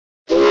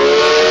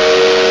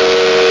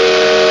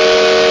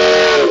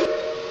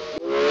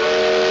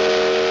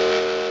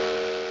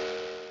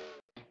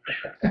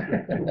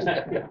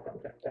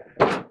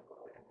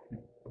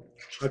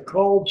A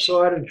cold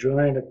solder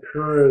joint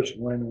occurs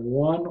when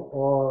one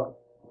or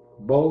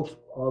both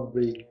of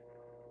the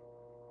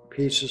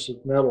pieces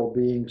of metal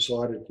being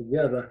soldered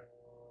together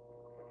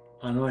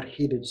are not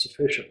heated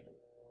sufficiently.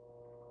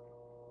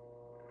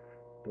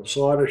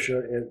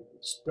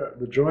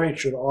 The joint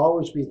should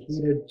always be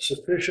heated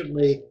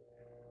sufficiently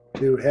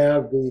to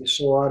have the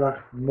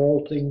solder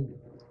molten,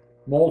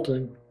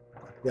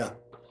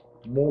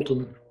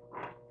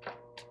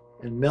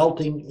 and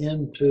melting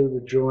into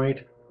the joint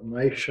a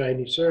nice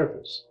shiny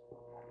surface.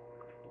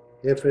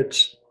 If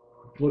it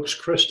looks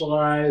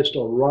crystallized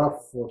or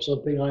rough or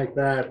something like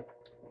that,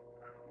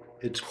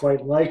 it's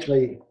quite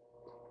likely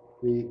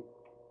the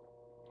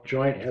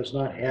joint has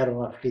not had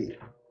enough heat.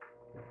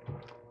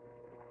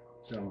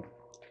 So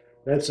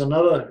that's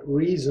another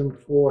reason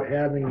for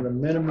having the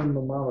minimum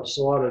amount of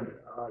solder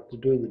to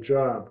do the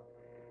job.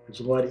 It's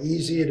a lot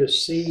easier to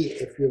see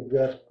if you've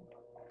got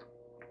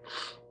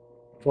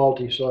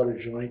faulty solder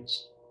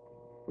joints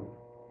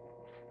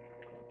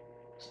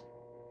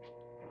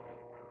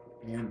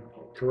and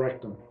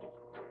correct them.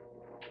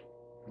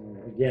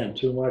 Again,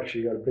 too much,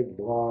 you got a big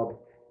blob.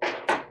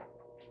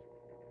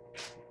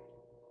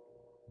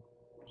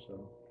 So,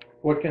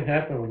 What can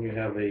happen when you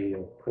have a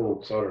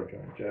cold solder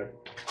joint, Jack?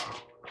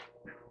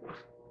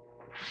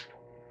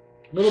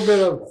 a little bit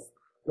of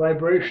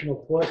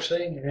vibrational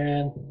flexing,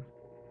 and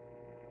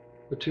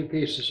the two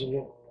pieces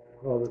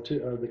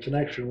the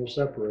connection will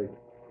separate.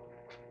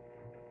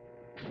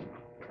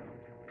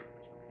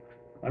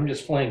 I'm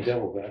just playing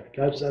devil's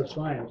advocate. That's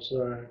fine. It's,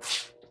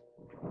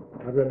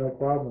 I've got no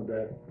problem with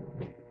that.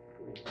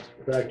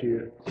 In fact,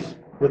 you're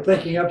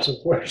thinking up some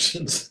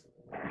questions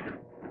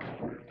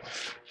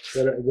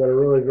that are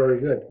really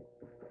very good.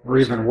 Or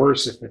even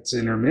worse if it's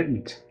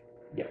intermittent.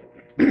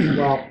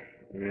 Well,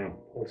 Yeah.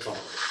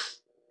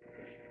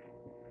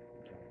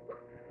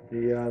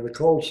 the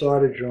cold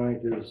solder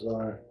joint is,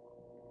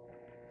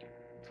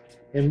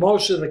 in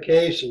most of the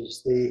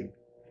cases, the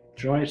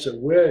joints that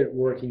we're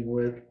working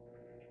with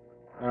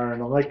are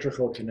an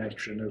electrical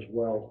connection as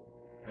well.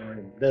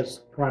 That's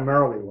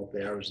primarily what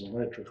they are, is an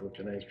electrical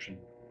connection.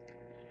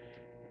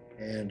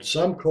 And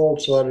some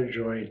cold solder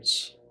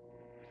joints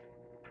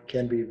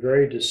can be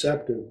very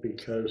deceptive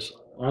because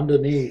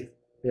underneath,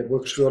 it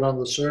looks good on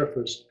the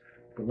surface,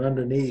 but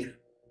underneath,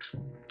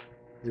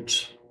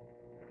 it's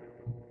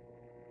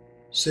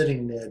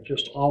sitting there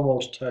just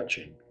almost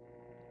touching.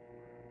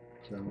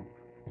 So,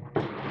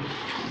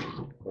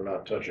 We're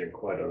not touching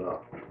quite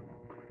enough.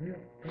 yeah,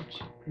 that's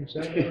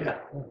exactly right.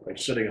 Like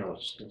sitting on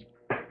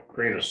a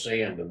grain of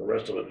sand and the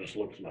rest of it just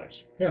looks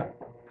nice.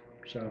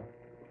 So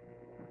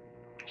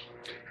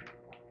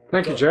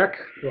Thank you, Jack.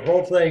 the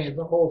whole thing is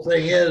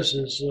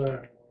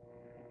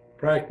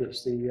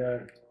practice.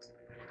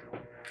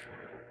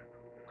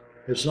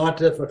 It's not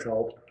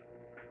difficult.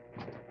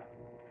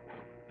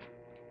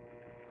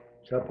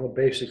 A couple of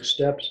basic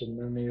steps, and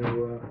then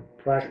you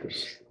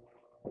practice.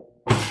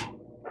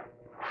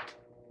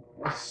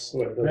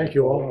 Thank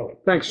you all.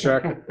 Thanks,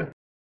 Jack.